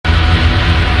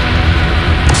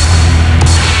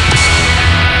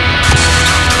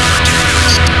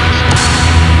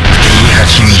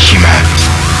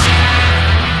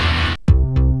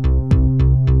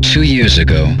2 years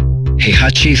ago,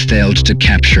 Heihachi failed to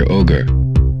capture Ogre,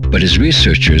 but his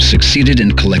researchers succeeded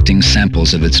in collecting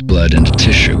samples of its blood and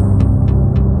tissue.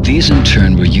 These in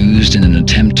turn were used in an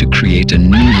attempt to create a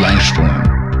new life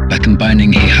form by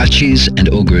combining Heihachi's and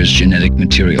Ogre's genetic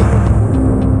material.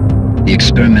 The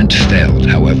experiment failed,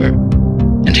 however,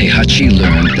 and Heihachi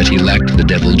learned that he lacked the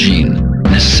devil gene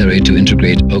necessary to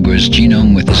integrate Ogre's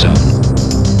genome with his own.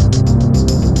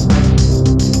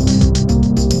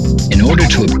 In order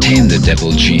to obtain the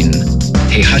devil gene,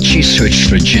 Heihachi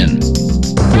searched for Jin,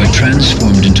 who had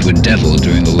transformed into a devil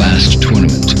during the last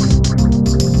tournament.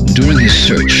 During his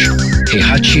search,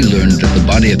 Heihachi learned that the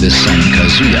body of his son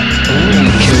Kazuya, whom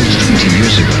he killed 20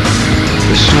 years ago,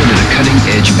 was stored at a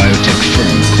cutting-edge biotech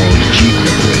firm called G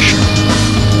Corporation.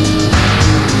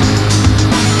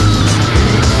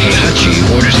 Heihachi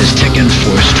ordered his Tekken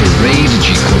force to raid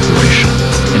G Corporation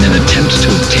in an attempt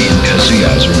to obtain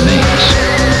Kazuya's remains.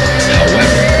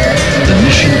 However, the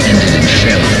mission ended in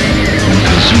failure when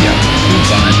Kazuya,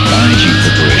 revived by G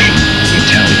Corporation,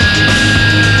 retaliated.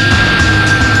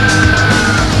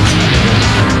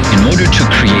 In order to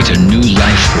create a new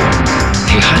life form,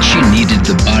 Heihachi needed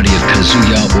the body of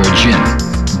Kazuya or Jin,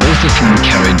 both of whom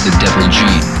carried the devil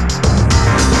gene.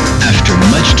 After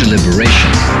much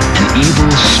deliberation, an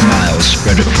evil smile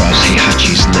spread across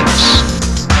Heihachi's lips.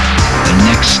 The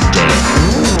next day,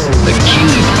 the King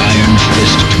of Iron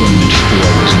Fist Tournament 4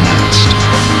 was announced.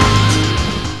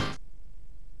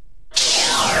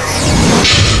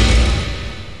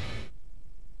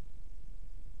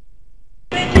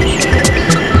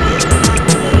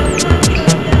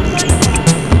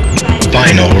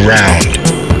 Final round.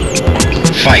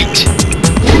 Fight.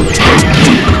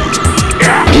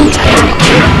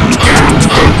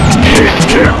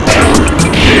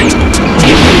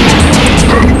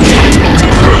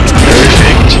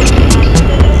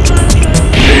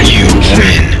 You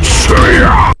win.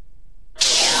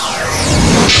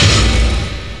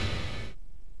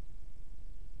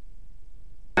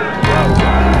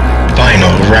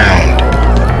 Final round.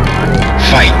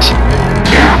 Fight.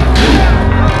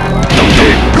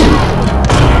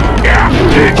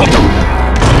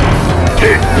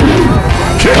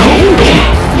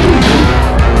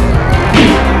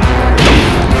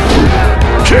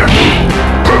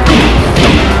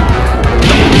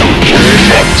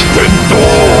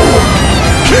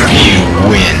 You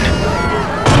win.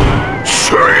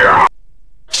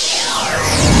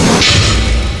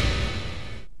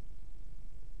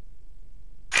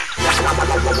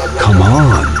 Come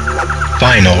on.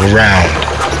 Final round.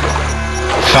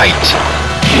 Fight.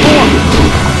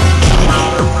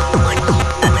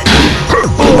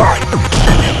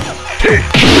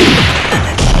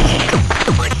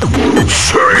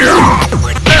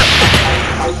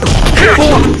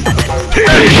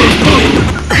 You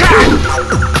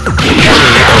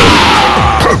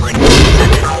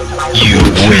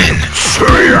win.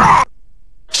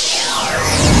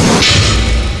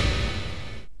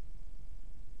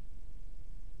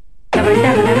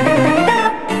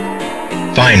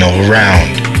 Final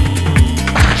round.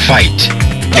 Fight.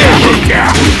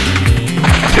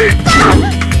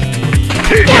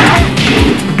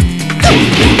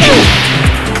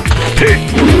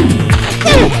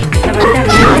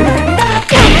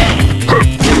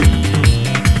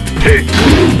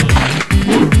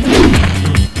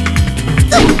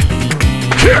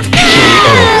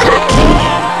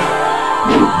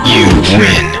 You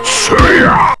win.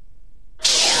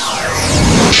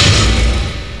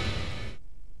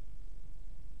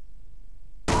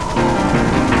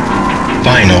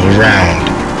 Final round.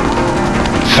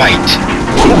 Fight.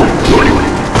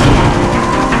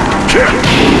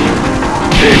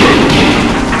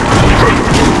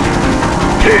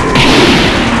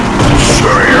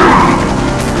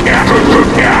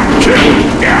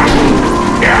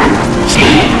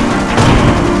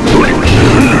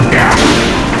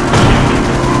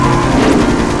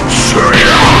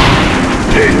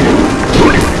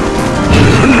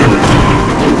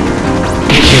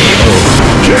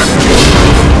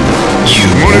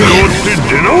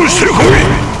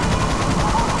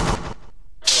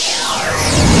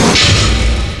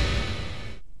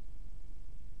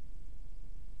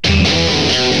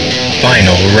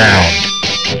 Final round.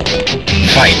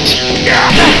 Fight.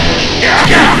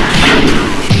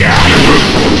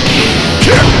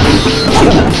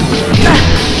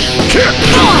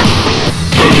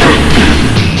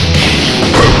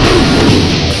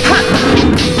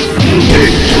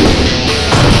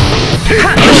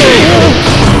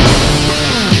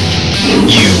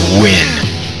 You win.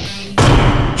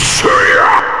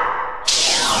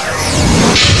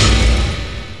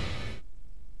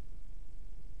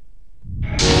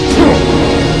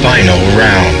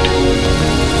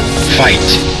 Fight.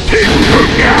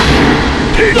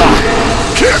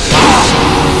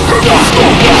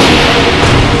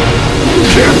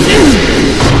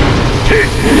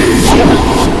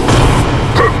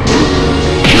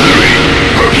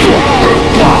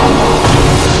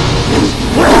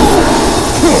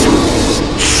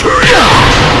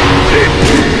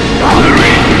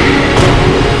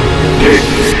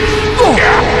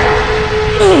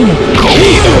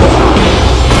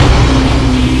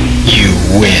 You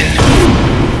win.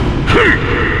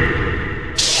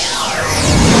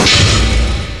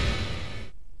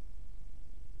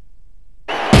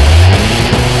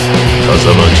 風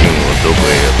間陣はどこへ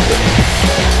やった。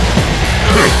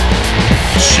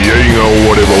試合が終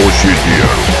われば教えてや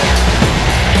ろう。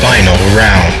 Final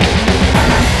round.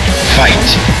 Fight.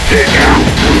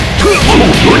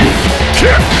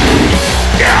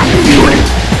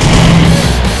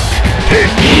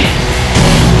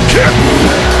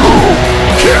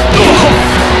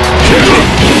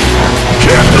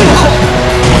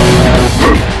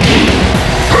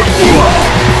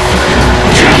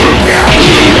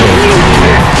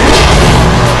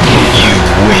 You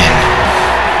win.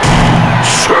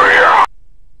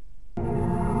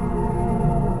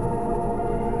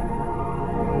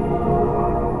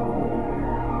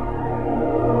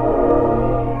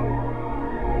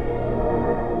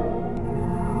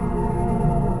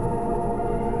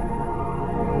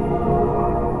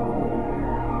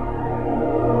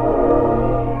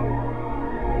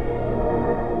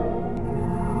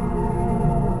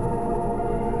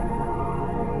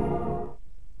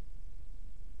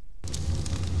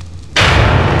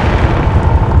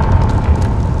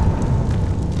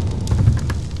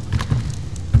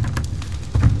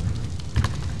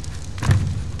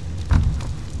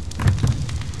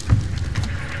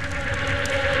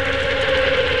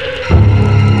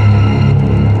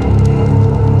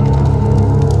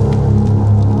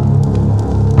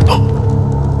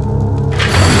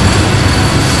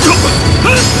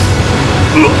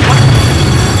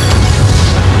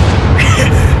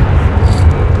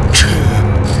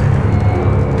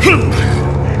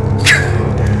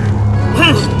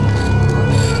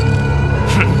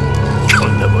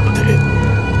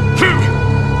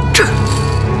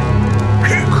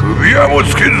 首輪も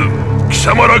つけず貴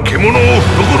様ら獣を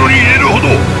懐に入れるほど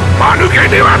間抜け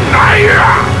ではない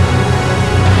や。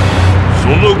そ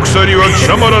の鎖は貴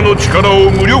様らの力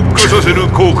を無力化させる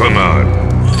効果がある。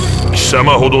貴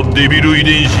様ほどデビル遺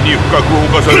伝子に深く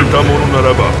侵されたものな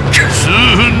らば数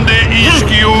分で意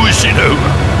識を失う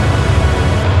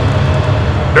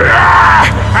が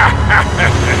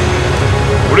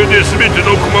これで全て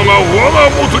の駒が我が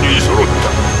元に揃っ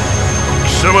た。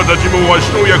貴様たちもわし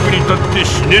の役に立って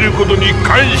死ねることに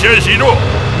感謝しろ。